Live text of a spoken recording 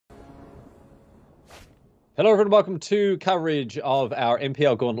Hello, everyone. Welcome to coverage of our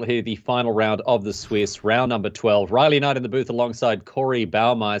MPL Gauntlet here, the final round of the Swiss, round number 12. Riley Knight in the booth alongside Corey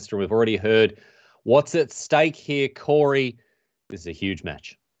Baumeister. We've already heard what's at stake here, Corey. This is a huge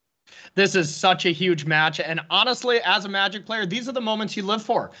match. This is such a huge match. And honestly, as a Magic player, these are the moments you live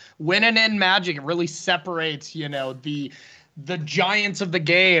for. Winning in Magic, it really separates, the giants of the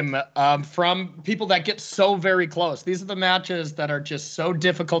game from people that get so very close. These are the matches that are just so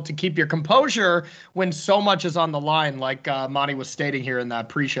difficult to keep your composure when so much is on the line, like Mani was stating here in that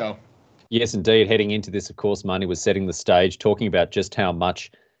pre-show. Yes, indeed. Heading into this, of course, Mani was setting the stage, talking about just how much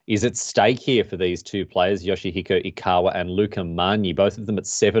is at stake here for these two players, Yoshihiko Ikawa and Luca Magni, both of them at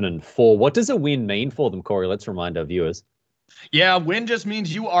 7 and 4. What does a win mean for them, Corey? Let's remind our viewers. Yeah, win just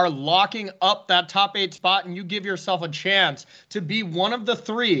means you are locking up that top 8 spot and you give yourself a chance to be one of the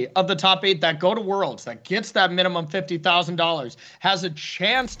 3 of the top 8 that go to Worlds, that gets that minimum $50,000, has a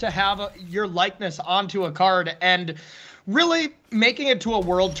chance to have your likeness onto a card, and really making it to a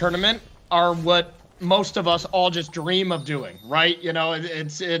World tournament are what most of us all just dream of doing, right?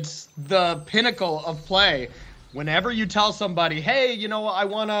 It's the pinnacle of play. Whenever you tell somebody, hey, I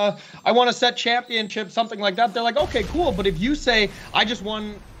wanna set championship, something like that, they're like, okay, cool. But if you say, I just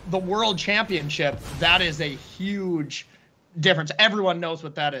won the world championship, that is a huge difference. Everyone knows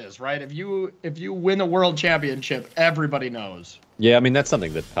what that is, right? If you win the world championship, everybody knows. Yeah, I mean, that's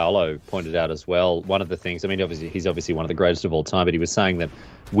something that Paolo pointed out as well. One of the things, I mean, he's obviously one of the greatest of all time, but he was saying that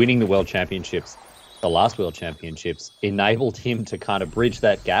winning the world championships, the last world championships, enabled him to kind of bridge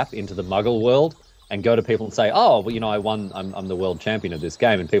that gap into the Muggle world and go to people and say, oh, well, I won, I'm the world champion of this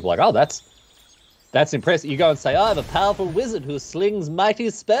game. And people are like, oh, that's impressive. You go and say, I have a powerful wizard who slings mighty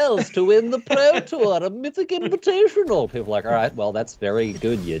spells to win the Pro Tour, a Mythic Invitational. People are like, all right, well, that's very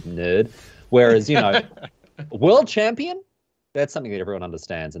good, you nerd. Whereas, world champion, that's something that everyone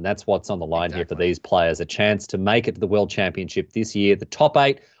understands. And that's what's on the line here for these players, a chance to make it to the World Championship this year. The top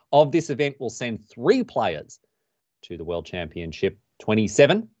 8 of this event will send 3 players to the World Championship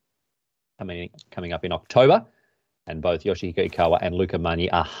 27. Coming up in October, and both Yoshihiko Ikawa and Luca Magni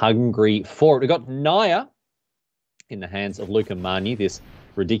are hungry for it. We've got Naya in the hands of Luca Magni, this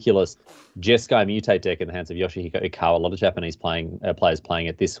ridiculous Jeskai Mutate deck in the hands of Yoshihiko Ikawa. A lot of Japanese players playing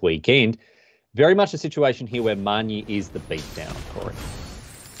it this weekend. Very much a situation here where Magni is the beatdown, Corey.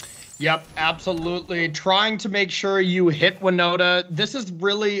 Yep, absolutely. Trying to make sure you hit Winota. This is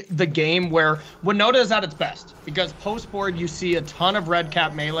really the game where Winota is at its best, because post-board you see a ton of red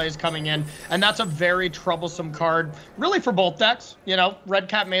cap melees coming in, and that's a very troublesome card, really for both decks. Red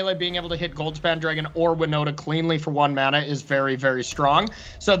cap melee being able to hit Goldspan Dragon or Winota cleanly for 1 mana is very, very strong.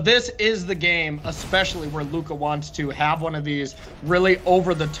 So this is the game, especially where Luca wants to have one of these really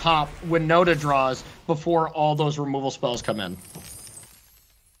over-the-top Winota draws before all those removal spells come in.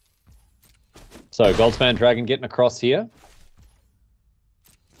 So Goldspan Dragon getting across here.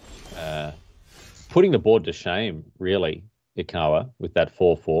 Putting the board to shame, really, Ikawa, with that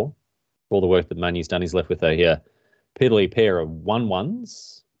 4-4. For all the work that Magni's done, he's left with a piddly pair of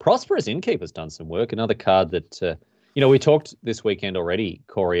 1/1s. Prosperous Innkeeper's done some work. Another card that, we talked this weekend already,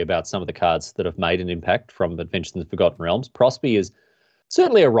 Corey, about some of the cards that have made an impact from Adventures in the Forgotten Realms. Prosby is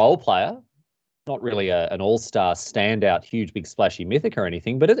certainly a role player. Not really an all-star standout, huge, big, splashy mythic or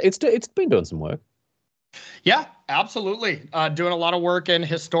anything, but it's been doing some work. Yeah, absolutely. Doing a lot of work in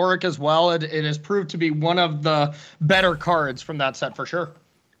Historic as well. It has proved to be one of the better cards from that set for sure.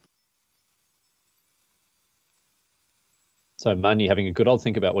 So Magni having a good old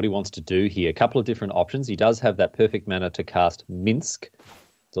think about what he wants to do here. A couple of different options. He does have that perfect mana to cast Minsk.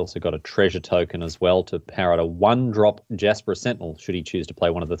 He's also got a treasure token as well to power out a 1-drop Jasper Sentinel, should he choose to play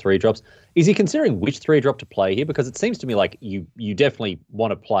one of the 3-drops. Is he considering which 3-drop to play here? Because it seems to me like you definitely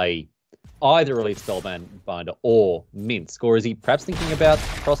want to play either Elite Spellbinder or Minsk. Or is he perhaps thinking about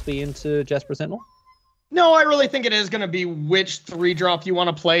Crosby into Jasper Sentinel? No, I really think it is going to be which 3-drop you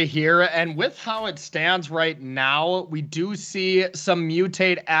want to play here. And with how it stands right now, we do see some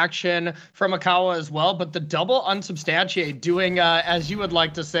mutate action from Ikawa as well. But the double unsubstantiate doing, as you would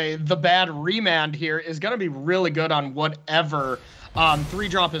like to say, the bad remand here is going to be really good on whatever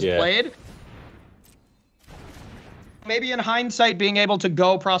 3-drop is played. Maybe in hindsight, being able to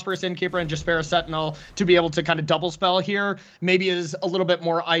go Prosperous Innkeeper and Jaspera Sentinel to be able to kind of double spell here maybe is a little bit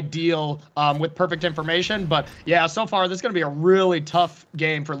more ideal with perfect information. But yeah, so far, this is going to be a really tough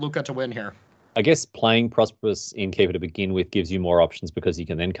game for Luca to win here. I guess playing Prosperous Innkeeper to begin with gives you more options because you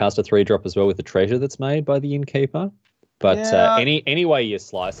can then cast a 3-drop as well with the treasure that's made by the Innkeeper. But any way you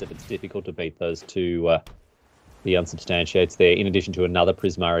slice it, it's difficult to beat those two the unsubstantiates there, in addition to another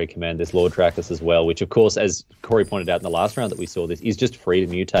Prismari command. There's Lord Trakus as well, which, of course, as Corey pointed out in the last round that we saw, this is just free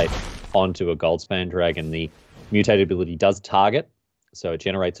to mutate onto a Goldspan Dragon. The mutated ability does target, so it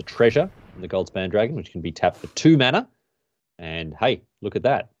generates a treasure in the Goldspan Dragon, which can be tapped for 2 mana. And hey, look at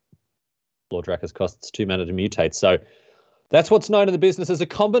that. Lord Drakkis costs 2 mana to mutate. So that's what's known in the business as a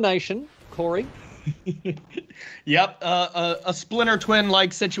combination, Corey. Yep, a Splinter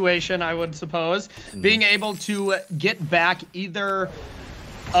Twin-like situation, I would suppose. Being able to get back either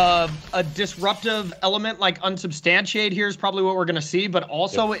a disruptive element like Unsubstantiate here is probably what we're going to see, but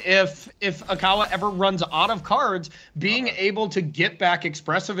also if Ikawa ever runs out of cards, being able to get back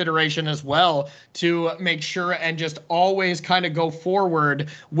Expressive Iteration as well to make sure and just always kind of go forward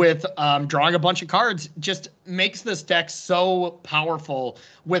with drawing a bunch of cards just makes this deck so powerful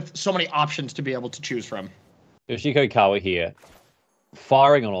with so many options to be able to choose from. Yoshihiko Ikawa here,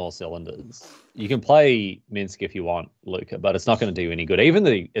 firing on all cylinders. You can play Minsk if you want, Luca, but it's not going to do any good. Even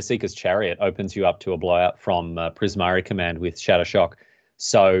the Asika's Chariot opens you up to a blowout from Prismari Command with Shatter Shock.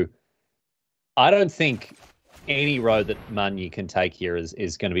 So I don't think any road that Magni can take here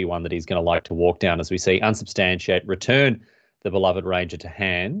is going to be one that he's going to like to walk down, as we see Unsubstantiate, return the beloved Ranger to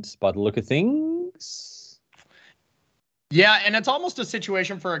hand by the look of things. Yeah, and it's almost a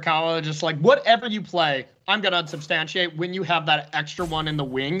situation for Ikawa, just like, whatever you play, I'm going to unsubstantiate when you have that extra one in the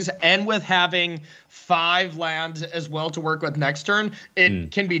wings. And with having 5 lands as well to work with next turn,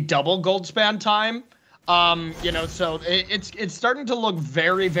 it can be double Goldspan time. You know, so it's starting to look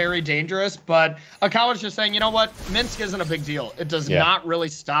very, very dangerous. But Ikawa's just saying, you know what? Minsk isn't a big deal. It does not really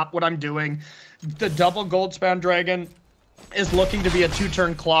stop what I'm doing. The double Goldspan Dragon is looking to be a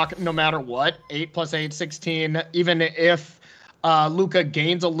 2-turn clock no matter what. 8 + 8, 16. Even if Luca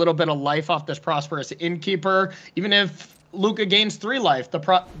gains a little bit of life off this Prosperous Innkeeper, even if Luca gains 3 life, the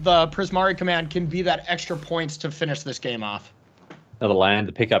Prismari Command can be that extra points to finish this game off. Another land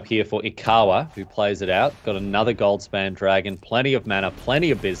to pick up here for Ikawa, who plays it out. Got another Goldspan Dragon, plenty of mana, plenty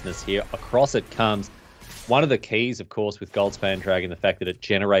of business here. Across it comes. One of the keys, of course, with Goldspan Dragon, the fact that it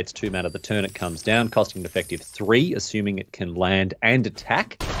generates 2 mana the turn it comes down, costing an effective 3, assuming it can land and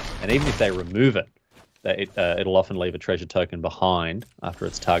attack. And even if they remove it, it'll often leave a treasure token behind after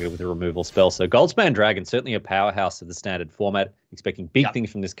it's targeted with a removal spell. So Goldspan Dragon, certainly a powerhouse of the standard format. Expecting big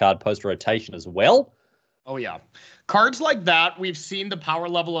things from this card post-rotation as well. Oh, yeah. Cards like that, we've seen the power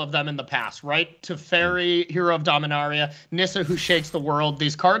level of them in the past, right? Teferi, Hero of Dominaria, Nissa, Who Shakes the World.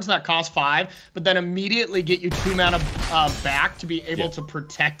 These cards that cost 5, but then immediately get you 2 mana back to be able to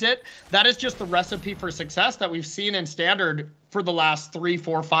protect it. That is just the recipe for success that we've seen in Standard for the last 3,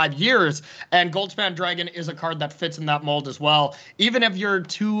 4, 5 years. And Goldspan Dragon is a card that fits in that mold as well. Even if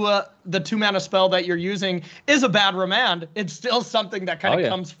the 2 mana spell that you're using is a bad remand, it's still something that kind of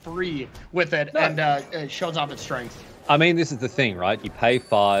comes free with it and it shows off its strength. I mean, this is the thing, right? You pay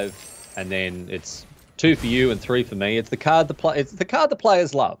 5 and then it's 2 for you and 3 for me. It's the card the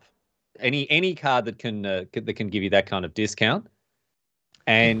players love. Any card that can give you that kind of discount.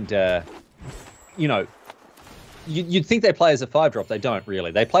 And you know, you'd think they play as a 5-drop. They don't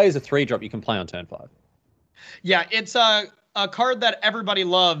really. They play as a 3-drop you can play on turn 5. Yeah, it's a card that everybody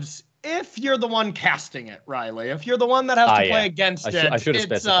loves if you're the one casting it, Riley. If you're the one that has to play against it, I should have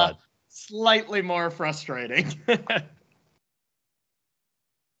specified. Slightly more frustrating.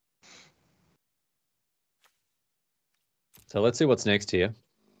 So let's see what's next here.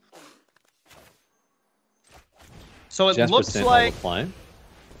 So it looks like playing.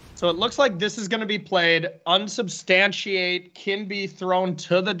 So it looks like this is going to be played. Unsubstantiate can be thrown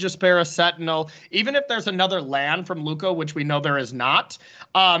to the Jaspera Sentinel, even if there's another land from Luca, which we know there is not,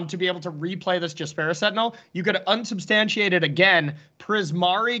 to be able to replay this Jaspera Sentinel. You could unsubstantiate it again.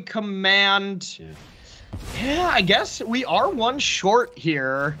 Prismari Command. Yeah, I guess we are 1 short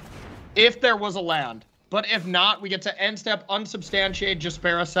here if there was a land. But if not, we get to end step, unsubstantiate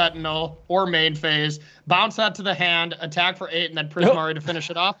Jaspera Sentinel or main phase, bounce that to the hand, attack for 8, and then Prismari to finish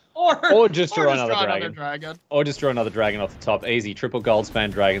it off. Or just draw another dragon. Or just draw another dragon off the top. Easy. Triple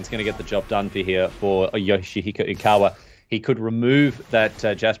Goldspan Dragon's going to get the job done for Yoshihiko Ikawa. He could remove that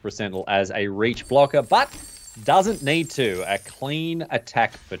Jaspera Sentinel as a reach blocker, but doesn't need to. A clean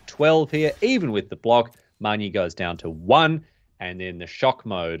attack for 12 here. Even with the block, Magni goes down to 1. And then the shock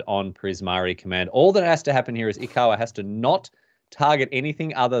mode on Prismari Command. All that has to happen here is Ikawa has to not target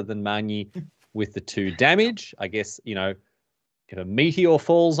anything other than Magni with the 2 damage. I guess, you know, if a meteor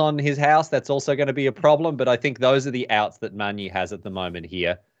falls on his house, that's also going to be a problem. But I think those are the outs that Magni has at the moment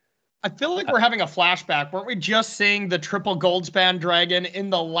here. I feel like we're having a flashback. Weren't we just seeing the triple Goldspan Dragon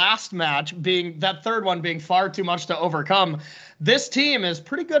in the last match, being that third one being far too much to overcome? This team is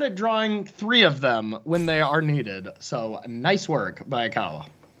pretty good at drawing 3 of them when they are needed. So nice work by Ikawa.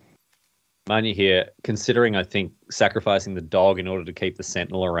 Magni here, considering, I think, sacrificing the dog in order to keep the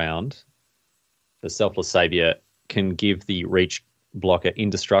Sentinel around, the Selfless Savior can give the reach blocker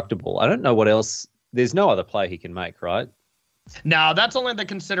indestructible. I don't know what else. There's no other play he can make, right? No, that's only the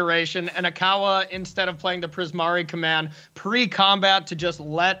consideration. And Ikawa, instead of playing the Prismari command pre-combat to just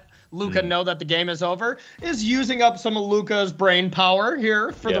let Luca know that the game is over, is using up some of Luca's brain power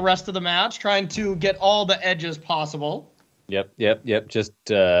here for the rest of the match, trying to get all the edges possible. Yep. Just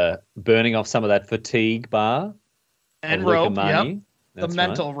burning off some of that fatigue bar. And rope, the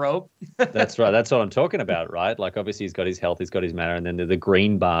mental rope. That's right. That's what I'm talking about, right? Like, obviously, he's got his health, he's got his mana, and then the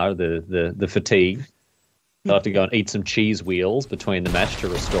green bar, the fatigue. He'll have to go and eat some cheese wheels between the match to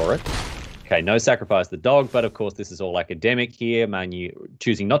restore it. Okay, no sacrifice the dog, but of course this is all academic here. Magni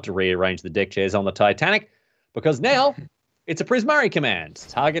choosing not to rearrange the deck chairs on the Titanic because now it's a Prismari command.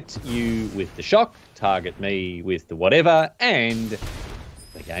 Target you with the shock, target me with the whatever, and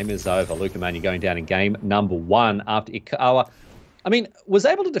the game is over. Luca Magni going down in game number 1 after Ikawa, was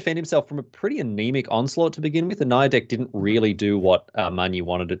able to defend himself from a pretty anemic onslaught to begin with. The Naya deck didn't really do what Magni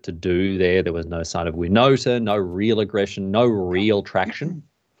wanted it to do there. There was no sign of Winota, no real aggression, no real traction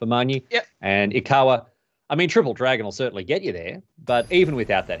for Magni. Yep. And Ikawa, Triple Dragon will certainly get you there, but even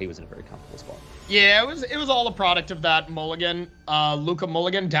without that, he was in a very comfortable spot. Yeah, it was all a product of that mulligan, Luca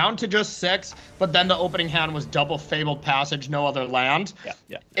mulligan, down to just 6, but then the opening hand was double Fabled Passage, no other land.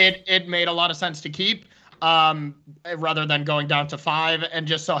 Yeah. It made a lot of sense to keep. Rather than going down to 5, and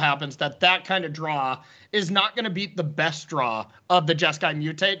just so happens that kind of draw is not going to beat the best draw of the Jeskai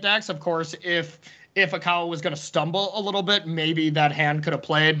Mutate decks. Of course, if Ikawa was going to stumble a little bit, maybe that hand could have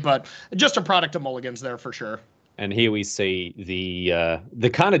played, but just a product of mulligans there for sure. And here we see the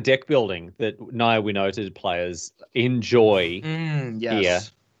kind of deck building that Naya Winota players enjoy here.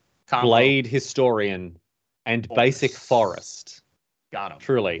 Combo. Blade Historian and Basic Forest. Got him.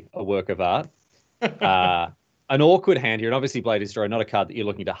 Truly a work of art. An awkward hand here, and obviously Blade Historian, not a card that you're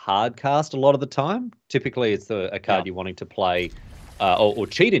looking to hard cast a lot of the time. Typically, it's a card you're wanting to play, or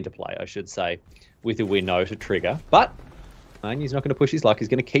cheat into play, I should say, with a Winota trigger. But he's not going to push his luck. He's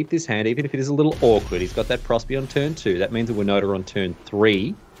going to keep this hand, even if it is a little awkward. He's got that Prospy on turn 2. That means a Winota on turn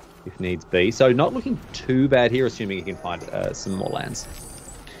 3, if needs be. So not looking too bad here, assuming he can find some more lands.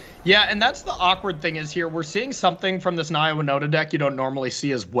 Yeah, and that's the awkward thing is here. We're seeing something from this Naya Winota deck you don't normally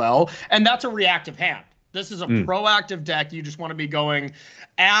see as well, and that's a reactive hand. This is a proactive deck. You just want to be going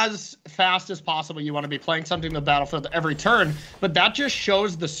as fast as possible. You want to be playing something in the battlefield every turn, but that just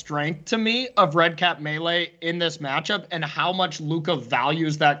shows the strength to me of Red Cap Melee in this matchup and how much Luca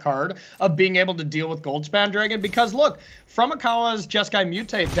values that card of being able to deal with Goldspan Dragon. Because look, from Ikawa's Jeskai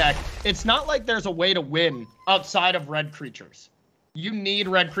Mutate deck, it's not like there's a way to win outside of red creatures. You need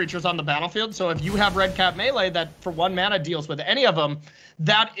red creatures on the battlefield. So if you have Red Cap Melee that for 1 mana deals with any of them,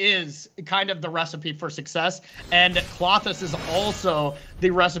 that is kind of the recipe for success. And Klothys is also the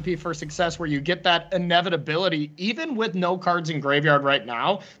recipe for success where you get that inevitability, even with no cards in graveyard right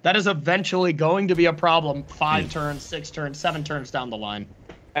now. That is eventually going to be a problem 5 turns, 6 turns, 7 turns down the line.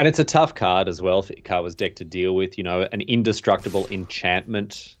 And it's a tough card as well for Ikawa's deck to deal with. An indestructible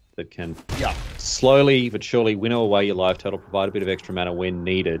enchantment that can slowly but surely winnow away your life total, provide a bit of extra mana when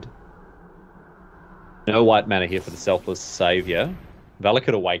needed. No white mana here for the Selfless Savior.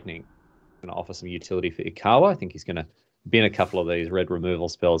 Valakut Awakening going to offer some utility for Ikawa. I think he's going to bin a couple of these red removal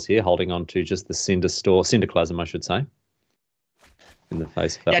spells here, holding on to just the Cinderclasm, I should say, in the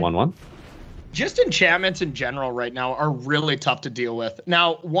face of that 1/1. Just enchantments in general right now are really tough to deal with.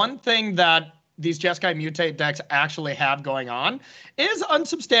 Now, one thing that these Jeskai Mutate decks actually have going on is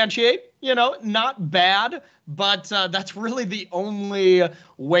Unsubstantiate. Not bad, but that's really the only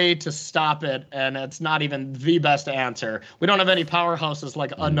way to stop it, and it's not even the best answer. We don't have any powerhouses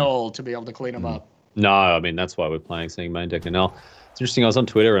like Annul to be able to clean them up. No, that's why we're playing seeing main deck. And now it's interesting, I was on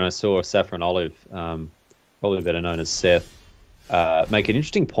Twitter and I saw Saffron Olive, probably better known as Seth, make an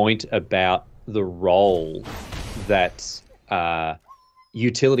interesting point about the role that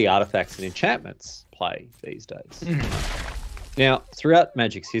utility artifacts and enchantments play these days. Now, throughout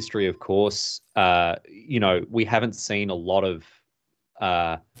Magic's history, of course, we haven't seen a lot of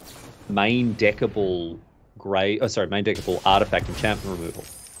main deckable artifact enchantment removal.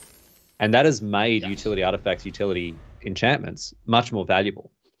 And that has made utility artifacts, utility enchantments much more valuable.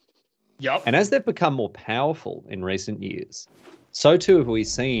 Yep. And as they've become more powerful in recent years, so too have we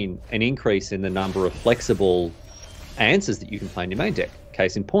seen an increase in the number of flexible answers that you can play in your main deck.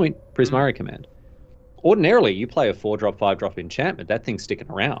 Case in point, Prismari Command. Ordinarily, you play a 4-drop, 5-drop enchantment, that thing's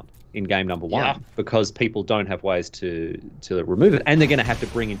sticking around in game number 1 because people don't have ways to remove it, and they're going to have to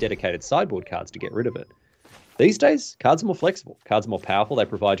bring in dedicated sideboard cards to get rid of it. These days, cards are more flexible. Cards are more powerful. They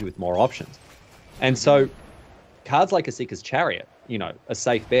provide you with more options. And so cards like a Seeker's Chariot, you know, a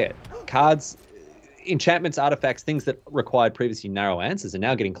safe bet. Cards, enchantments, artifacts, things that required previously narrow answers are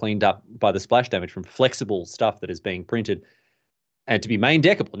now getting cleaned up by the splash damage from flexible stuff that is being printed and to be main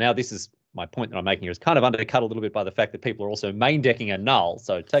deckable. Now, this is my point that I'm making here is kind of undercut a little bit by the fact that people are also main decking a null.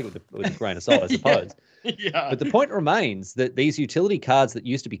 So take it with a grain of salt, I suppose. Yeah. But the point remains that these utility cards that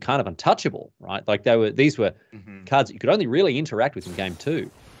used to be kind of untouchable, right? Like these were cards that you could only really interact with in game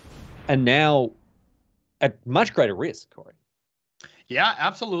 2, and now at much greater risk, Corey. Yeah,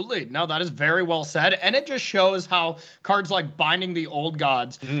 absolutely. No, that is very well said. And it just shows how cards like Binding the Old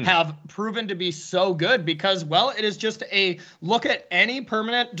Gods have proven to be so good because, well, it is just a look at any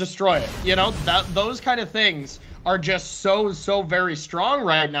permanent, destroy it. You know, those kind of things are just so very strong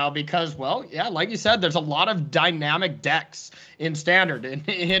right now because, well, yeah, like you said, there's a lot of dynamic decks in Standard,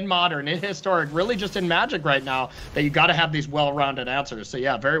 in Modern, in Historic, really just in Magic right now that you got to have these well-rounded answers. So,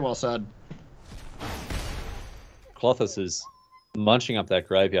 yeah, very well said. Klothys is munching up that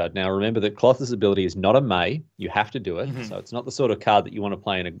graveyard. Now, remember that Klothys' ability is not a May. You have to do it. So it's not the sort of card that you want to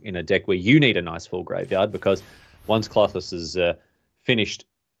play in a deck where you need a nice full graveyard, because once Klothys is finished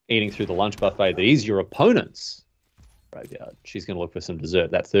eating through the lunch buffet that is your opponent's graveyard, she's going to look for some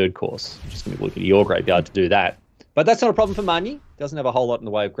dessert, that third course. She's going to look at your graveyard to do that. But that's not a problem for Magni. Doesn't have a whole lot in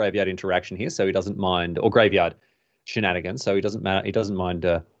the way of graveyard interaction here, so he doesn't mind, or graveyard shenanigans, so he doesn't mind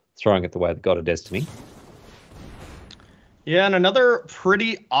throwing it the way of the God of Destiny. Yeah, and another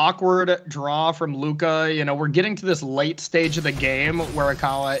pretty awkward draw from Luca. You know, we're getting to this late stage of the game where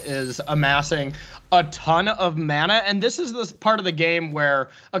Ikawa is amassing a ton of mana, and this is the part of the game where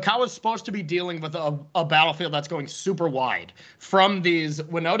Ikawa is supposed to be dealing with a battlefield that's going super wide from these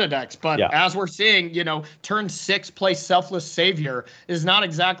Winota decks. But as we're seeing, you know, turn 6 play Selfless Savior is not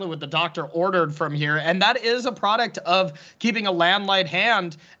exactly what the doctor ordered from here, and that is a product of keeping a landlight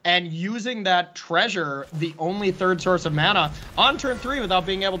hand and using that treasure, the only third source of mana, on turn 3 without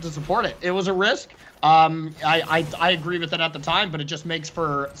being able to support it. It was a risk. I agree with it at the time, but it just makes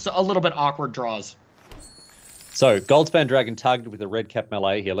for a little bit awkward draws. So, Goldspan Dragon targeted with a red cap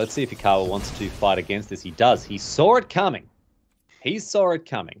melee here. Let's see if Ikawa wants to fight against this. He does. He saw it coming. He saw it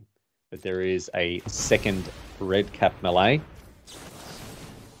coming. But there is a second red cap melee.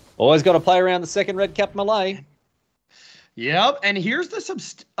 Always got to play around the second red cap melee. Yep, and here's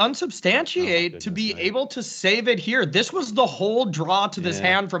the unsubstantiate to be able to save it here. This was the whole draw to this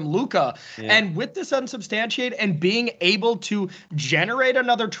hand from Luca. And with this unsubstantiate and being able to generate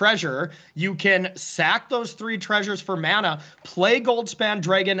another treasure, you can sack those 3 treasures for mana, play Goldspan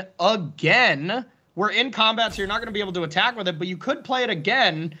Dragon again. We're in combat, so you're not going to be able to attack with it, but you could play it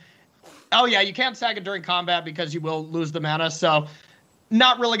again. Oh, yeah, you can't sack it during combat because you will lose the mana, so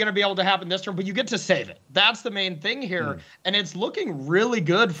not really going to be able to happen this turn, but you get to save it. That's the main thing here. And it's looking really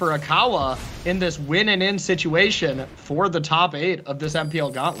good for Ikawa in this win and in situation for the top 8 of this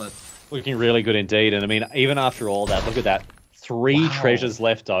MPL Gauntlet. Looking really good indeed. And I mean, even after all that, look at that. 3 treasures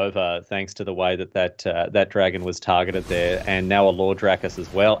left over thanks to the way that dragon was targeted there. And now a Lord Drakus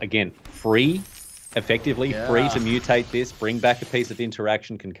as well. Again, free, effectively free to mutate this, bring back a piece of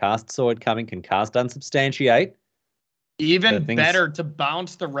interaction, can cast Sword Coming, can cast Unsubstantiate. Even better to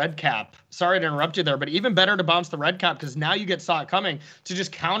bounce the red cap. Sorry to interrupt you there, but even better to bounce the red cap because now you get Saw It Coming to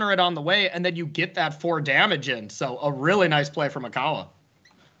just counter it on the way, and then you get that 4 damage in. So a really nice play from Ikawa.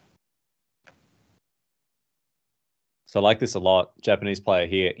 So I like this a lot. Japanese player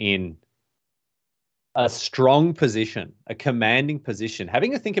here in a strong position, a commanding position,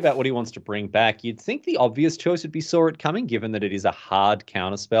 having to think about what he wants to bring back. You'd think the obvious choice would be Saw It Coming, given that it is a hard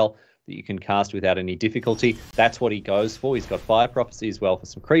counterspell that you can cast without any difficulty. That's what he goes for. He's got Fire Prophecy as well for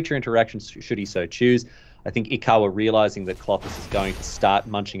some creature interactions, should he so choose. I think Ikawa realizing that Klothys is going to start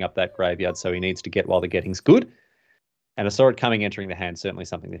munching up that graveyard, so he needs to get while the getting's good. And a Saw It Coming entering the hand, certainly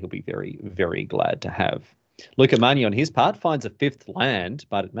something that he'll be very, very glad to have. Luca Magni, on his part, finds a 5th land,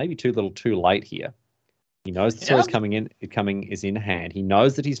 but it may be too little too late here. He knows the Saw is coming is in hand. He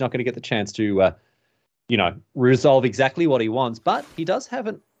knows that he's not going to get the chance to, resolve exactly what he wants, but he does have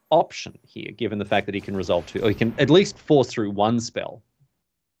an option here, given the fact that he can resolve 2, or he can at least force through 1 spell.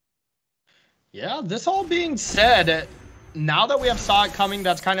 Yeah, this all being said, now that we have Saw It Coming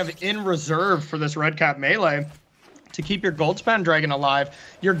that's kind of in reserve for this red cap melee to keep your Goldspan Dragon alive,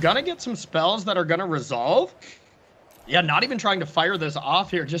 you're going to get some spells that are going to resolve. Yeah, not even trying to fire this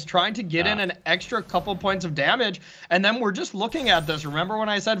off here, just trying to get in an extra couple points of damage. And then we're just looking at this. Remember when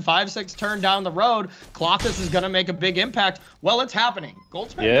I said 5-6 turn down the road, Klothys is going to make a big impact? Well, it's happening.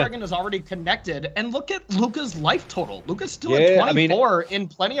 Goldspan Dragon is already connected. And look at Luca's life total. Luca's still at 24 in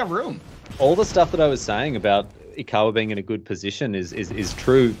plenty of room. All the stuff that I was saying about Ikawa being in a good position is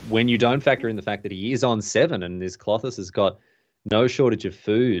true when you don't factor in the fact that he is on 7 and this Klothys has got no shortage of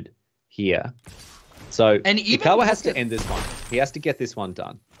food here. So Ikawa has to end this one. He has to get this one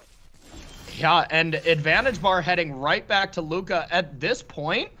done. Yeah, and advantage bar heading right back to Luca. At this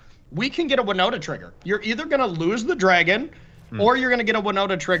point, we can get a Winota trigger. You're either going to lose the dragon or you're going to get a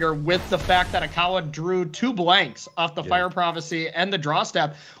Winota trigger with the fact that Ikawa drew 2 blanks off the Fire Prophecy and the draw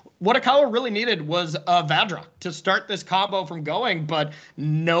step. What Ikawa really needed was a Vadra to start this combo from going, but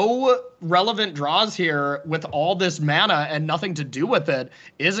no relevant draws here with all this mana and nothing to do with it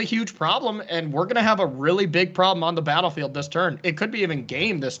is a huge problem, and we're going to have a really big problem on the battlefield this turn. It could be even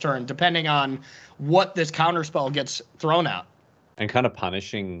game this turn, depending on what this counterspell gets thrown at. And kind of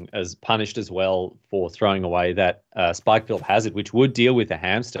punished as well for throwing away that Spike-Built Hazard, which would deal with the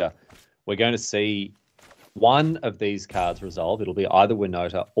hamster. We're going to see one of these cards resolve. It'll be either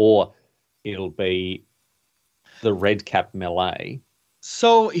Winota or it'll be the red cap melee.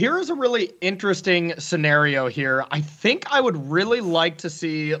 So here is a really interesting scenario here. I think I would really like to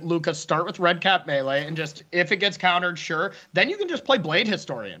see Luca start with red cap melee and just, if it gets countered, sure. Then you can just play Blade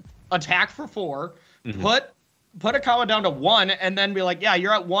Historian. Attack for 4, put Ikawa down to 1, and then be like, yeah,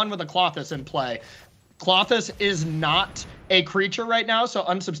 you're at 1 with a Klothys in play. Klothys is not a creature right now, so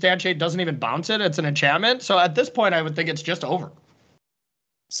Unsubstantiate doesn't even bounce it. It's an enchantment. So at this point, I would think it's just over.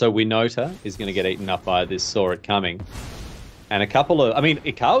 So Winota is going to get eaten up by this Saw It Coming. And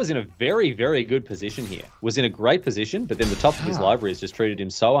Ikawa was in a very, very good position here. Was in a great position, but then the top of his library has just treated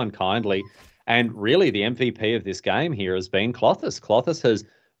him so unkindly. And really, the MVP of this game here has been Klothys. Klothys has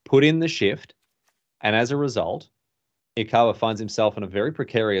put in the shift, and as a result, Ikawa finds himself in a very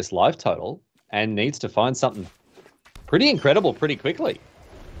precarious life total and needs to find something pretty incredible pretty quickly.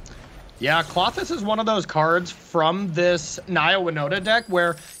 Yeah, Klothys is one of those cards from this Naya Winota deck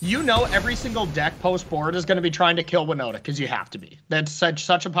where you know every single deck post-board is going to be trying to kill Winota because you have to be. That's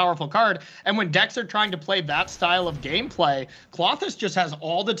such a powerful card. And when decks are trying to play that style of gameplay, Klothys just has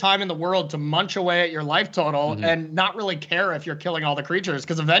all the time in the world to munch away at your life total and not really care if you're killing all the creatures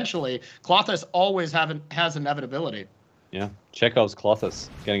because eventually Klothys always has inevitability. Yeah, Chekhov's Klothys,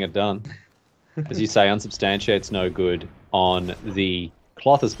 getting it done. As you say, Unsubstantiate's no good on the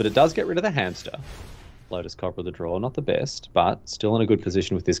Klothys, but it does get rid of the hamster. Lotus Copper of the draw, not the best, but still in a good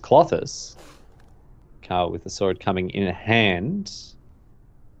position with this Klothys. Carl with the sword coming in hand.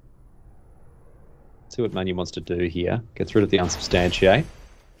 See what Magni wants to do here. Gets rid of the Unsubstantiate.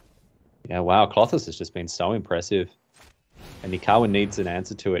 Yeah, wow, Klothys has just been so impressive. And Ikawa needs an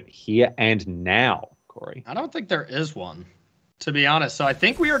answer to it here and now, Corey. I don't think there is one, to be honest. So I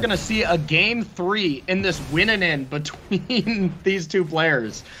think we are going to see a game 3 in this win-and-in between these two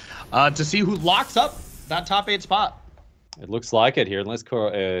players to see who locks up that top 8 spot. It looks like it here, unless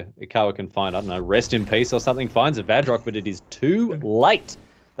Ikawa can find, I don't know, rest in peace or something, finds a Vadrock, but it is too late.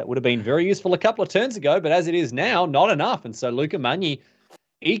 That would have been very useful a couple of turns ago, but as it is now, not enough. And so Luca Magni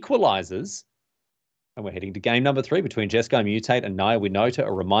equalizes. And we're heading to game number 3 between Jeskai Mutate and Naya Winota.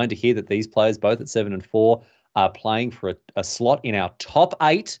 A reminder here that these players, both at 7 and 4, are playing for a slot in our top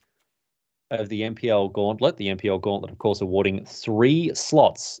 8 of the MPL Gauntlet. The MPL Gauntlet, of course, awarding 3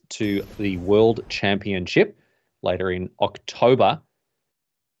 slots to the World Championship later in October.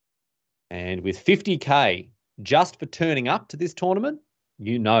 And with 50K just for turning up to this tournament,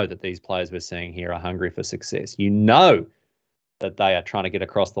 you know that these players we're seeing here are hungry for success. You know that they are trying to get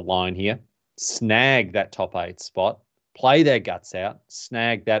across the line here, snag that top 8 spot, play their guts out,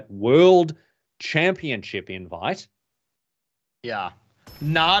 snag that World Championship invite. Yeah,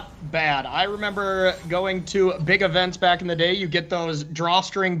 not bad. I remember going to big events back in the day. You get those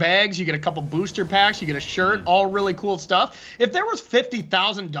drawstring bags, you get a couple booster packs, you get a shirt, all really cool stuff. If there was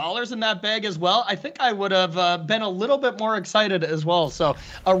 $50,000 in that bag as well, I think I would have been a little bit more excited as well. So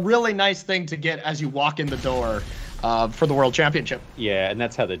a really nice thing to get as you walk in the door for the World Championship. Yeah, and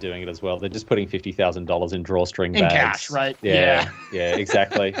that's how they're doing it as well. They're just putting $50,000 in drawstring bags. In cash, right? Yeah,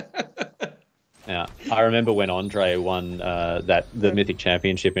 exactly. Yeah, I remember when Andre won the Mythic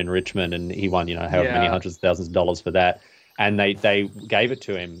Championship in Richmond, and he won, however many hundreds of thousands of dollars for that. And they gave it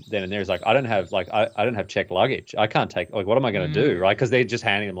to him then and there. He's like, I don't have checked luggage. I can't take, what am I going to do, right? Because they're just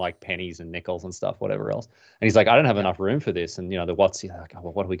handing him like pennies and nickels and stuff, whatever else. And he's like, I don't have enough room for this. And the what's like,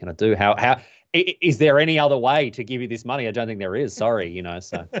 well, what are we going to do? How is there any other way to give you this money? I don't think there is. Sorry,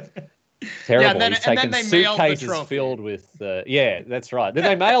 so. Terrible. Yeah, He's taken suitcases trophy. filled with. Yeah, that's right. Then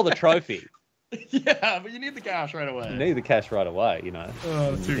they mail the trophy. Yeah, but you need the cash right away. You need the cash right away, you know.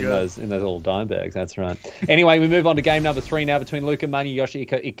 Oh, too in good. those little dime bags. That's right. Anyway, we move on to game number 3 now between Luca Magni,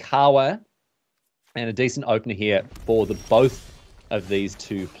 Yoshihiko Ikawa, and a decent opener here for both of these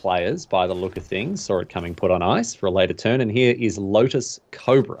two players by the look of things. Saw it coming put on ice for a later turn, and here is Lotus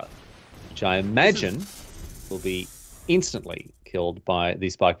Cobra, which I imagine will be instantly killed by the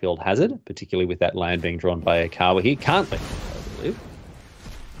spike field hazard, particularly with that land being drawn by Ikawa here. Can't let Cobra live.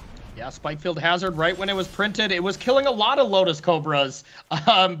 Yeah, Spikefield Hazard, right when it was printed, it was killing a lot of Lotus Cobras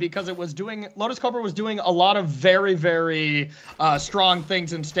because Lotus Cobra was doing a lot of very, very strong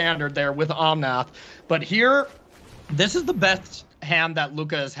things in Standard there with Omnath. But here, this is the best hand that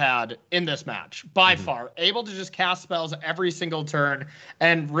Luca has had in this match, by far. Able to just cast spells every single turn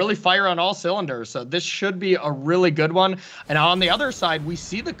and really fire on all cylinders. So this should be a really good one. And on the other side, we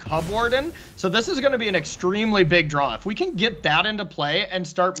see the Cub Warden. So this is going to be an extremely big draw. If we can get that into play and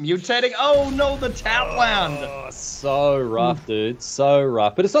start mutating. Oh, no, the tap land. Oh, so rough, dude. So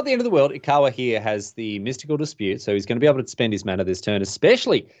rough. But it's not the end of the world. Ikawa here has the Mystical Dispute, so he's going to be able to spend his mana this turn,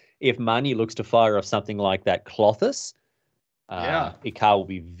 especially if Mani looks to fire off something like that Clothis. Ikawa will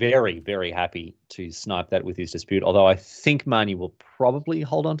be very, very happy to snipe that with his dispute. Although I think Mani will probably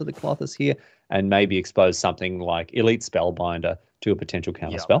hold on to the Clothis here and maybe expose something like Elite Spellbinder to a potential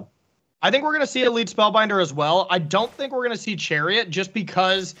counterspell. I think we're going to see Elite Spellbinder as well. I don't think we're going to see Chariot just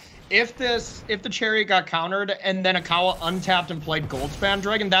because if the Chariot got countered and then Ikawa untapped and played Goldspan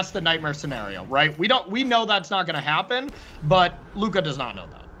Dragon, that's the nightmare scenario, right? We know that's not going to happen, but Luca does not know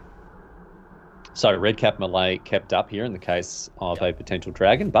that. So Redcap Malay kept up here in the case of a potential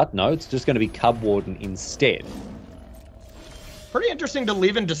dragon, but no, it's just going to be Cub Warden instead. Pretty interesting to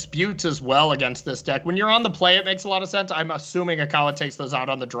leave in disputes as well against this deck. When you're on the play, it makes a lot of sense. I'm assuming Ikawa takes those out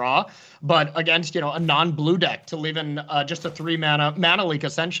on the draw, but against, a non-blue deck to leave in just a 3 mana leak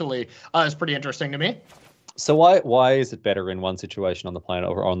essentially is pretty interesting to me. So why is it better in one situation on the play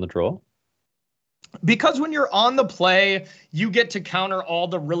or on the draw? Because when you're on the play, you get to counter all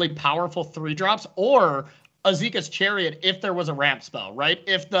the really powerful 3-drops or Azeka's Chariot if there was a ramp spell, right?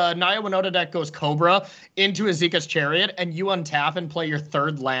 If the Naya Winota deck goes Cobra into Azeka's Chariot and you untap and play your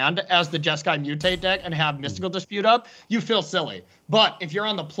 3rd land as the Jeskai Mutate deck and have Mystical Dispute up, you feel silly. But if you're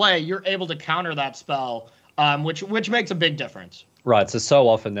on the play, you're able to counter that spell, which makes a big difference. Right, so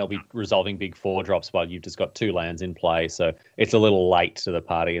often they'll be resolving big 4-drops while you've just got 2 lands in play, so it's a little late to the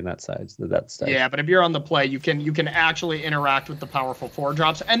party in that stage. Yeah, but if you're on the play, you can actually interact with the powerful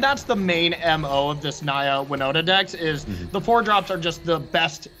 4-drops, and that's the main MO of this Naya Winota decks. Is the 4-drops are just the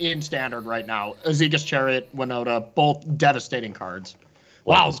best in Standard right now. Azeka's Chariot, Winota, both devastating cards.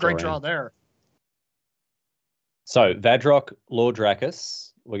 Wow, great draw there. So Vadrok, Lord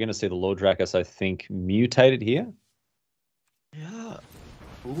Drakus. We're going to see the Lord Drakus, I think, mutated here. Yeah.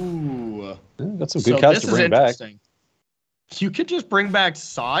 Ooh. Yeah, got some good cards to bring back. You could just bring back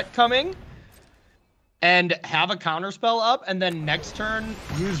Saw It Coming and have a counterspell up, and then next turn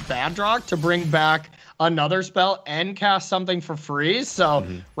use Vadrok to bring back another spell and cast something for free. So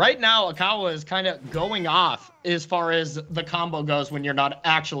right now, Ikawa is kind of going off as far as the combo goes when you're not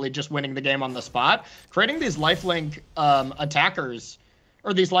actually just winning the game on the spot. Creating these lifelink attackers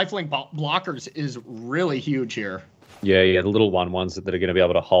or these lifelink blockers is really huge here. Yeah, the little ones that are going to be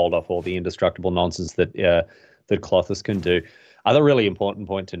able to hold off all the indestructible nonsense that Clothis can do. Other really important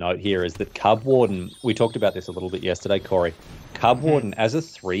point to note here is that Cub Warden, we talked about this a little bit yesterday, Corey. Cub Warden as a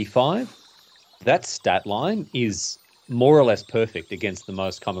 3/5, that stat line is more or less perfect against the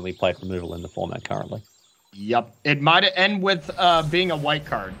most commonly played removal in the format currently. Yep. It might end with being a white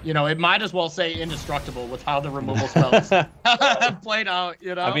card. It might as well say indestructible with how the removal spells have played out,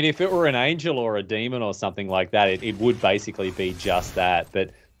 I mean, if it were an angel or a demon or something like that, it would basically be just that.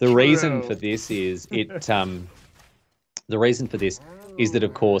 But the reason for this is that,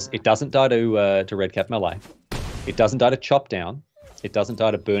 of course, it doesn't die to Redcap Melee. It doesn't die to Chop Down. It doesn't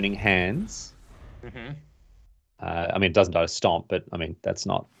die to Burning Hands. I mean, it doesn't die to Stomp, but I mean, that's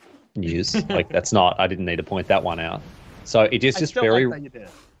not news. I didn't need to point that one out. So it is just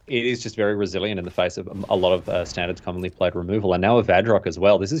it is just very resilient in the face of a lot of standards commonly played removal, and now a Vadrok as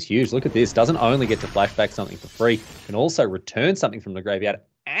well. This is huge. Look at this. Doesn't only get to flashback something for free, can also return something from the graveyard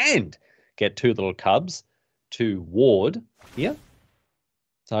and get 2 little cubs to ward here.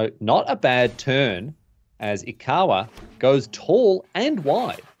 So not a bad turn as Ikawa goes tall and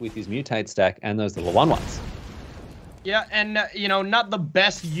wide with his Mutate stack and those little 1/1s. Yeah, and, not the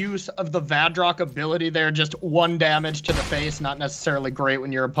best use of the Vadrock ability there. Just 1 damage to the face. Not necessarily great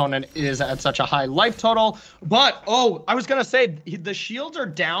when your opponent is at such a high life total. But, I was going to say, the shields are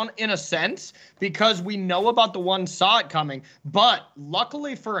down in a sense because we know about the one saw it coming. But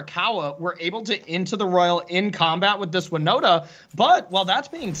luckily for Ikawa, we're able to into the Royal in combat with this Winota. But while that's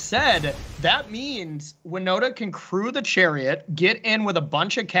being said, that means Winota can crew the chariot, get in with a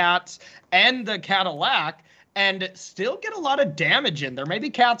bunch of cats and the Cadillac, and still get a lot of damage in. There may be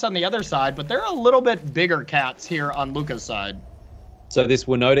cats on the other side, but they're a little bit bigger cats here on Luca's side. So this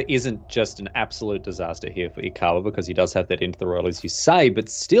Winota isn't just an absolute disaster here for Ikawa because he does have that into the Royal, as you say, but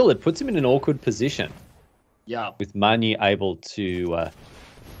still it puts him in an awkward position. Yeah. With Magni able to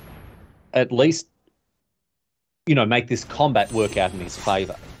at least, make this combat work out in his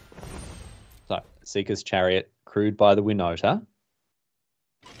favor. So Seeker's Chariot crewed by the Winota.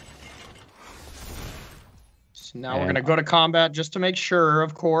 Now we're going to go to combat just to make sure,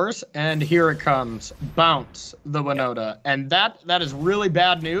 of course. And here it comes. Bounce the Winota. And that is really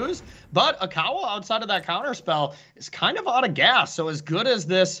bad news. But Ikawa, outside of that counter spell, is kind of out of gas. So as good as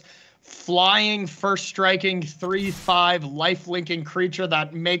this flying, first striking, 3/5 life-linking creature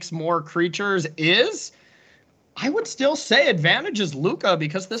that makes more creatures is, I would still say advantage is Luca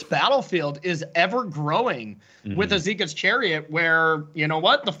because this battlefield is ever growing with Azeka's Chariot where,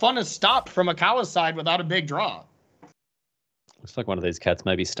 the fun is stopped from Ikawa's side without a big draw. Looks like one of these cats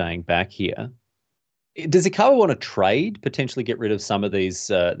may be staying back here. Does Ikawa want to trade, potentially get rid of some of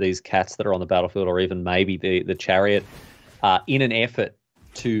these cats that are on the battlefield or even maybe the Chariot in an effort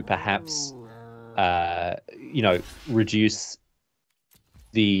to perhaps, reduce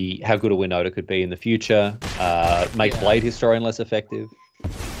how good a Winota could be in the future, make Blade Historian less effective?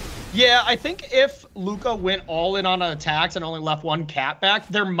 Yeah, I think if Luca went all in on attacks and only left 1 cat back,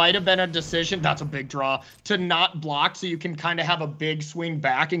 there might have been a decision, that's a big draw, to not block so you can kind of have a big swing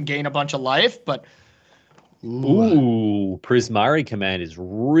back and gain a bunch of life, but... Ooh, Prismari command is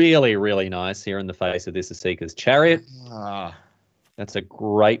really, really nice here in the face of this Seeker's Chariot. That's a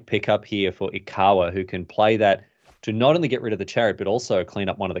great pickup here for Ikawa, who can play that to not only get rid of the Chariot, but also clean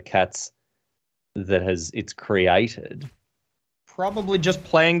up one of the cats that it's created. Probably just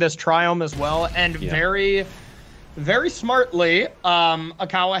playing this Triome as well, and very, very smartly,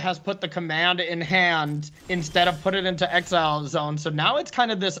 Ikawa has put the command in hand instead of put it into exile zone. So now it's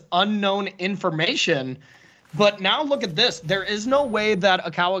kind of this unknown information. But now look at this. There is no way that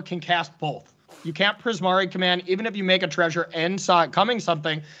Ikawa can cast both. You can't Prismari command, even if you make a treasure and saw it coming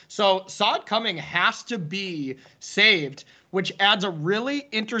something. So saw it coming has to be saved, which adds a really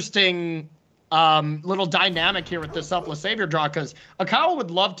interesting little dynamic here with this Selfless Savior draw, because Ikawa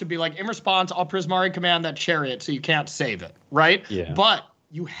would love to be like, in response, I'll Prismari command that Chariot so you can't save it, right? Yeah. But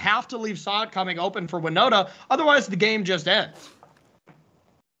you have to leave saw it coming open for Winota, otherwise the game just ends.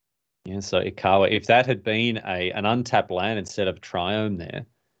 Yeah, so Ikawa, if that had been an untapped land instead of Triome there,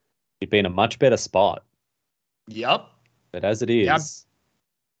 it'd be in a much better spot. Yep. But as it is,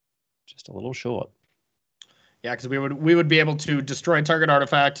 just a little short. Yeah, because we would be able to destroy target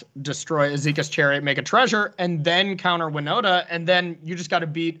artifact, destroy Azeka's Chariot, make a treasure, and then counter Winota, and then you just got to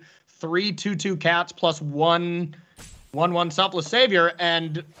beat 3 2/2 cats plus 1/1 Selfless Savior,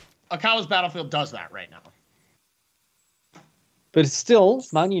 and Ikawa's battlefield does that right now. But it's still,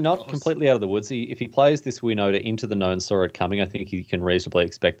 Magni not completely out of the woods. If he plays this Winota into the known saw it coming, I think he can reasonably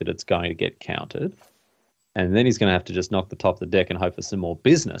expect that it's going to get countered. And then he's going to have to just knock the top of the deck and hope for some more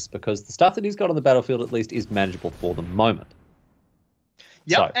business, because the stuff that he's got on the battlefield at least is manageable for the moment.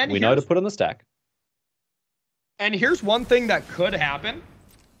 Yep, so and we know to put on the stack. And here's one thing that could happen.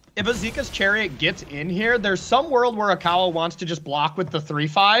 If Azeka's Chariot gets in here, there's some world where Ikawa wants to just block with the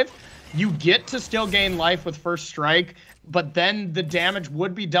 3/5. You get to still gain life with first strike, but then the damage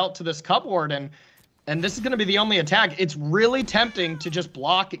would be dealt to this Cup Warden. And this is going to be the only attack. It's really tempting to just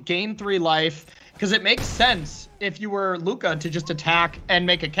block, gain 3 life, because it makes sense if you were Luca to just attack and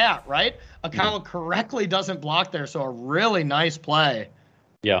make a cat, right? Ikawa correctly doesn't block there, so a really nice play.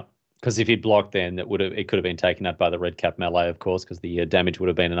 Yeah, because if he'd blocked, then it could have been taken out by the red cap melee, of course, because the damage would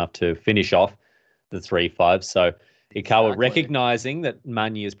have been enough to finish off the 3/5. So Ikawa recognizing that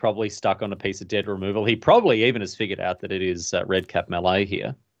Magni is probably stuck on a piece of dead removal. He probably even has figured out that it is red cap melee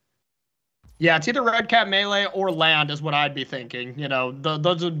here. Yeah, it's either red cap melee or land is what I'd be thinking. You know,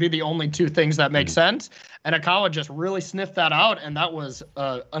 those would be the only 2 things that make sense. And Ikawa just really sniffed that out, and that was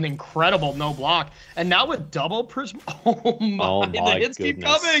an incredible no block. And now with double prism, oh my the hits keep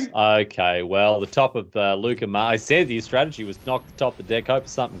coming. Okay, well, the top of Luca Magni. I said the strategy was knock the top of the deck, hope for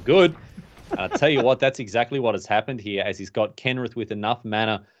something good. And I'll tell you what, that's exactly what has happened here, as he's got Kenrith with enough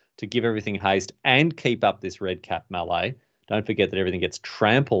mana to give everything haste and keep up this red cap melee. Don't forget that everything gets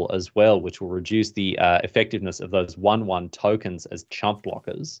trample as well, which will reduce the effectiveness of those 1/1 tokens as chump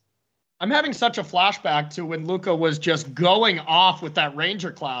blockers. I'm having such a flashback to when Luca was just going off with that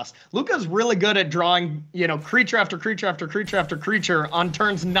Ranger class. Luca's really good at drawing, creature after creature after creature after creature on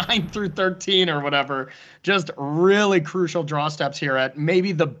turns 9 through 13 or whatever. Just really crucial draw steps here at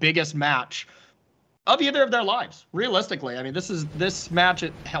maybe the biggest match of either of their lives. Realistically, I mean, this match,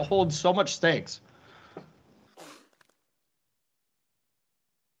 it holds so much stakes.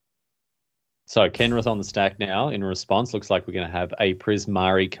 So Kenrith on the stack now. In response, looks like we're going to have a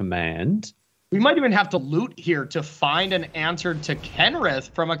Prismari command. We might even have to loot here to find an answer to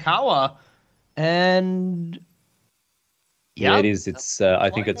Kenrith from Ikawa. And yeah, it is. It's I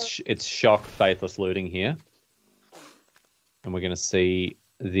think it's shock faithless looting here. And we're going to see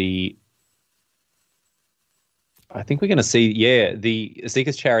I think we're going to see, the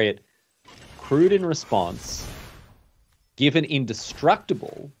Seeker's Chariot crude in response, given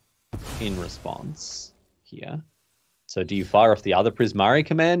indestructible in response here. So do you fire off the other Prismari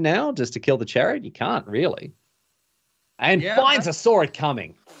command now just to kill the chariot? You can't really. And finds a saw it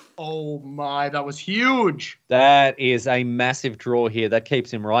coming. Oh my, that was huge. That is a massive draw here. That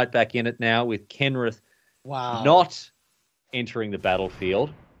keeps him right back in it now with Kenrith not entering the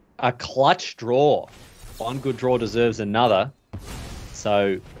battlefield. A clutch draw. One good draw deserves another.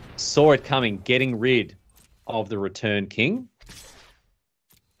 So saw it coming, getting rid of the Return King.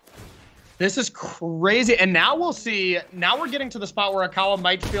 This is crazy. And now we'll see. Now we're getting to the spot where Ikawa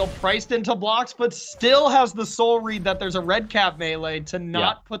might feel priced into blocks, but still has the soul read that there's a red cap melee to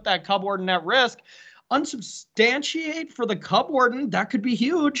not put that Cub Warden at risk. Unsubstantiate for the Cub Warden. That could be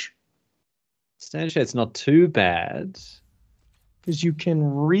huge. Substantiate's not too bad. Because you can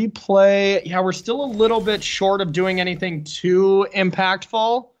replay. Yeah, we're still a little bit short of doing anything too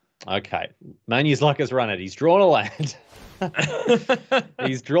impactful. Okay. Magni's luck has run it. He's drawn a land.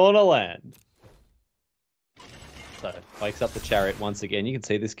 He's drawn a land. So wakes up the chariot once again. You can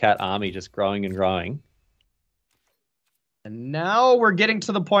see this cat army just growing and growing. And now we're getting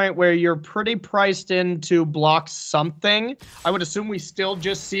to the point where you're pretty priced in to block something. I would assume we still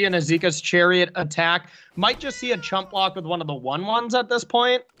just see an Azeka's Chariot attack. Might just see a chump block with one of the 1/1s at this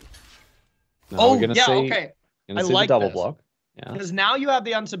point. No, okay. I like the double block. Yeah. Because now you have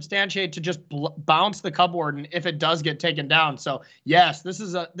the unsubstantiate to just bounce the Cub Warden if it does get taken down. So yes, this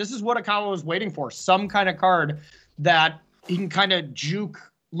is what Ikawa was waiting for. Some kind of card that he can kind of juke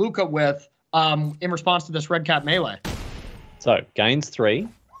Luca with in response to this red cap melee. So gains 3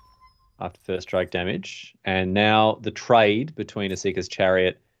 after first strike damage, and now the trade between a Seeker's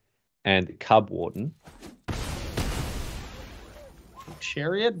Chariot and the Cub Warden.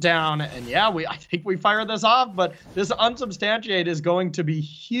 Chariot down, and I think we fire this off, but this unsubstantiate is going to be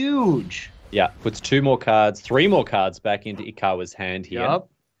huge. Yeah, puts 3 more cards back into Ikawa's hand here. Yep.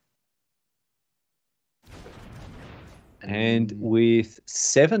 And with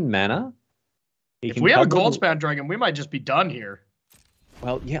 7 mana, if we have a Goldspan Dragon, we might just be done here.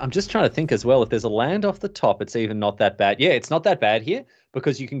 Well, yeah, I'm just trying to think as well. If there's a land off the top, it's even not that bad. Yeah, it's not that bad here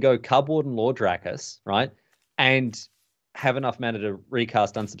because you can go Cub Warden, Lord Drakus, right? And have enough mana to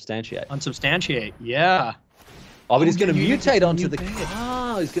recast Unsubstantiate. Unsubstantiate, yeah. Oh, but he's going to mutate onto the...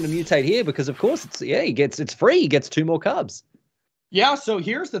 he's going to mutate here because, of course, it's free. He gets 2 more Cubs. Yeah, so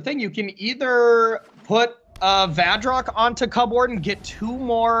here's the thing. You can either put Vadrock onto Cub Warden, get 2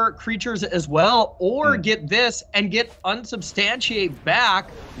 more creatures as well, or get this and get Unsubstantiate back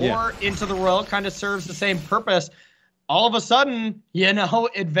or into the Royal. Kind of serves the same purpose. All of a sudden,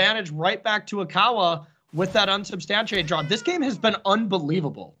 advantage right back to Ikawa with that Unsubstantiate draw. This game has been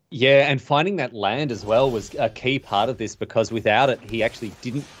unbelievable. Yeah, and finding that land as well was a key part of this because without it, he actually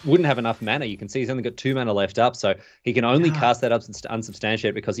wouldn't have enough mana. You can see he's only got 2 mana left up, so he can only cast that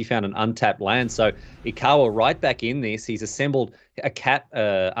Unsubstantiate because he found an untapped land. So Ikawa right back in this. He's assembled a cat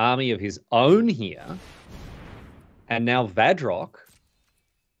army of his own here. And now Vadrock.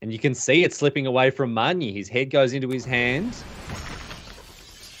 And you can see it slipping away from Magni. His head goes into his hand.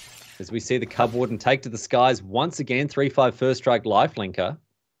 As we see the Cub Warden take to the skies once again, 3/5 first strike lifelinker.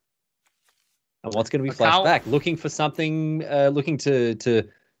 And what's going to be flashed back? Looking for something, looking to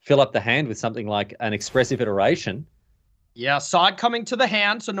fill up the hand with something like an expressive iteration. Yeah, saw it coming to the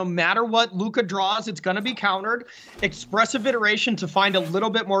hand, so no matter what Luca draws, it's going to be countered. Expressive iteration to find a little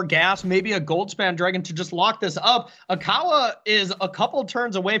bit more gas, maybe a Goldspan Dragon to just lock this up. Ikawa is a couple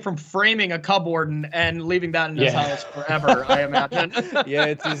turns away from framing a Cub Warden and leaving that in his house forever, I imagine. Yeah,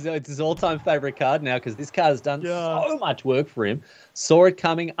 it's his all-time favorite card now because this card has done so much work for him. Saw it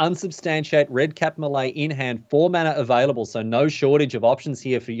coming, unsubstantiate, red cap Malay in hand, 4 mana available, so no shortage of options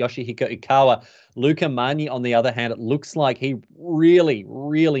here for Yoshihiko Ikawa. Luca Magni, on the other hand, it looks like he really,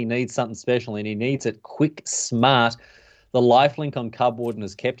 really needs something special, and he needs it quick, smart. The lifelink on Cub Warden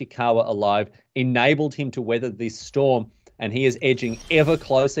has kept Ikawa alive, enabled him to weather this storm, and he is edging ever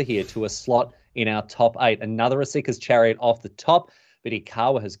closer here to a slot in our top 8. Another Asika's Chariot off the top, but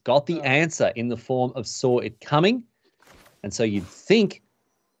Ikawa has got the answer in the form of Saw It Coming. And so you'd think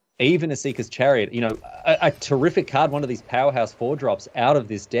even Asika's Chariot, you know, a terrific card, one of these powerhouse 4-drops out of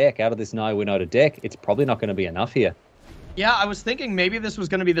this deck, out of this Naya Winota deck, it's probably not going to be enough here. Yeah, I was thinking maybe this was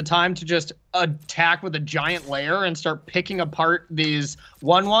going to be the time to just attack with a giant layer and start picking apart these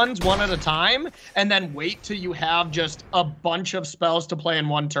 1/1s one at a time, and then wait till you have just a bunch of spells to play in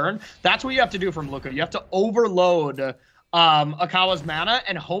one turn. That's what you have to do from Luca. You have to overload Akawa's mana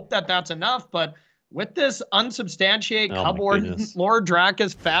and hope that that's enough, but with this unsubstantiate Cub Warden, Lord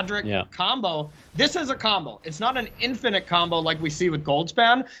Drakus, Fadric combo, this is a combo. It's not an infinite combo like we see with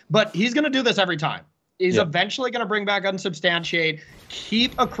Goldspan, but he's going to do this every time. He's eventually going to bring back unsubstantiate,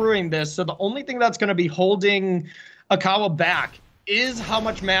 keep accruing this. So the only thing that's going to be holding Ikawa back is how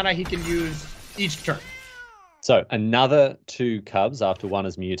much mana he can use each turn. So another 2 Cubs after one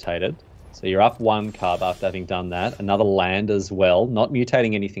is mutated. So you're up 1 Cub after having done that. Another land as well, not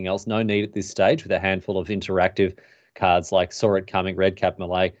mutating anything else. No need at this stage with a handful of interactive cards like Saw It Coming, Red Cap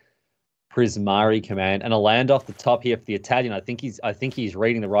Malay, Prismari Command, and a land off the top here for the Italian. I think he's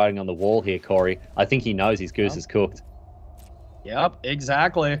reading the writing on the wall here, Corey. I think he knows his goose is cooked. Yep,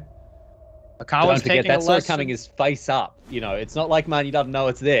 exactly. Don't forget that Saw It Coming is face up. You know, it's not like Magni doesn't know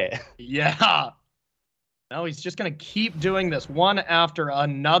it's there. Yeah. No, he's just going to keep doing this one after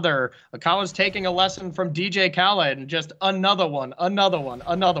another. Akawa's taking a lesson from DJ Khaled and just another one,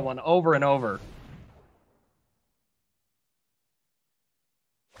 over and over.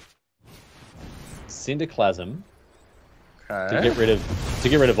 Cinderclasm to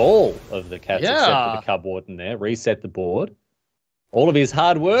get rid of all of the cats except for the Cub Warden there. Reset the board. All of his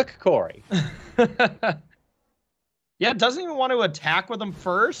hard work, Corey. Yeah, doesn't even want to attack with them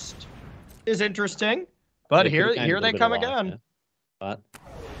first. Is interesting. But here they come again. Yeah. But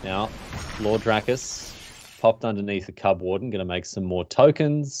now, Lord Drakus popped underneath the Cub Warden, going to make some more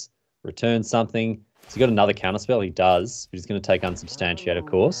tokens, return something. Has he got another counterspell? He does. He's going to take Unsubstantiate, of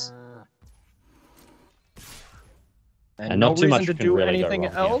course. And not too much can really go wrong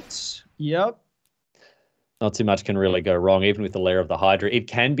else. Yep. Not too much can really go wrong, even with the Lair of the Hydra. It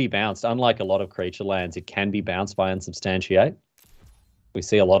can be bounced. Unlike a lot of creature lands, it can be bounced by Unsubstantiate. We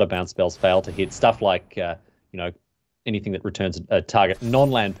see a lot of bounce spells fail to hit. Stuff like, you know, anything that returns a target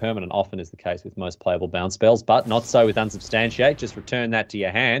non-land permanent often is the case with most playable bounce spells, but not so with Unsubstantiate. Just return that to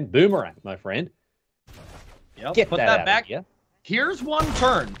your hand. Boomerang, my friend. Yep. Get that back. Here's one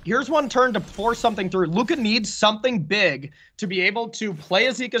turn. Here's one turn to force something through. Luca needs something big to be able to play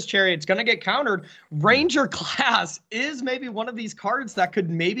Asika's Chariot. It's going to get countered. Ranger Class is maybe one of these cards that could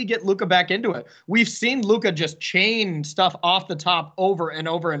maybe get Luca back into it. We've seen Luca just chain stuff off the top over and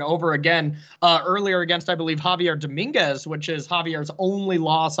over and over again. Earlier against, I believe, Javier Dominguez, which is Javier's only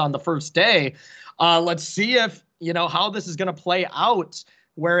loss on the first day. Let's see if, you know, how this is going to play out,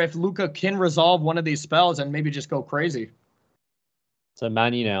 where if Luca can resolve one of these spells and maybe just go crazy. So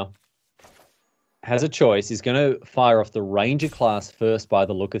Magni now has a choice. He's going to fire off the Ranger class first by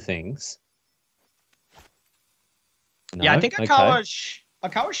the look of things. No? Yeah, I think Ikawa's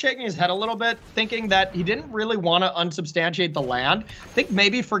shaking his head a little bit, thinking that he didn't really want to unsubstantiate the land. I think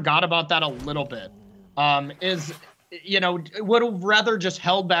maybe forgot about that a little bit. You know, would have rather just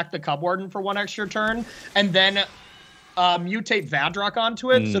held back the Cub Warden for 1 extra turn and then mutate Vadrak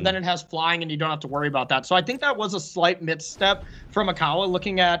onto it, so then it has flying and you don't have to worry about that. So I think that was a slight misstep from Ikawa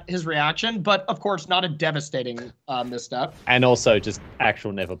looking at his reaction, but of course not a devastating misstep. And also just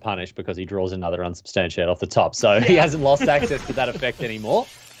actual never punish because he draws another unsubstantiate off the top. So he hasn't lost access to that effect anymore.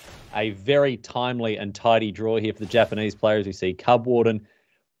 A very timely and tidy draw here for the Japanese players. We see Cub Warden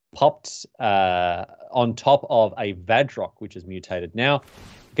popped on top of a Vadrock, which is mutated. Now,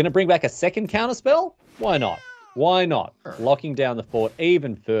 going to bring back a second counterspell? Why not? Why not? Sure. Locking down the fort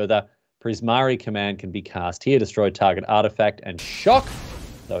even further. Prismari Command can be cast here. Destroy target artifact and shock.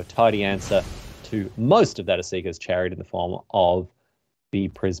 So a tidy answer to most of that Asika's Chariot in the form of the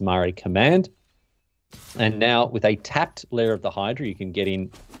Prismari Command. And now with a tapped Lair of the Hydra, you can get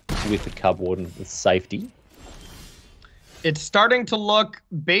in with the Cub Warden with safety. It's starting to look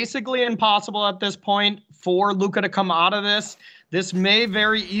basically impossible at this point for Luca to come out of this. This may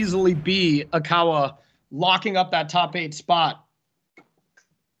very easily be Ikawa locking up that top 8 spot.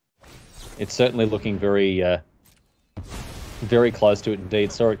 It's certainly looking very, very close to it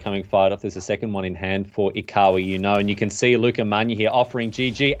indeed. Saw it coming fired off. There's a second one in hand for Ikawa, you know, and you can see Luca Magni here offering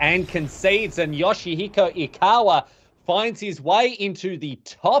GG and concedes, and Yoshihiko Ikawa finds his way into the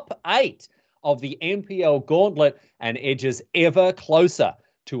top 8 of the MPL Gauntlet and edges ever closer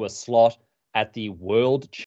to a slot at the World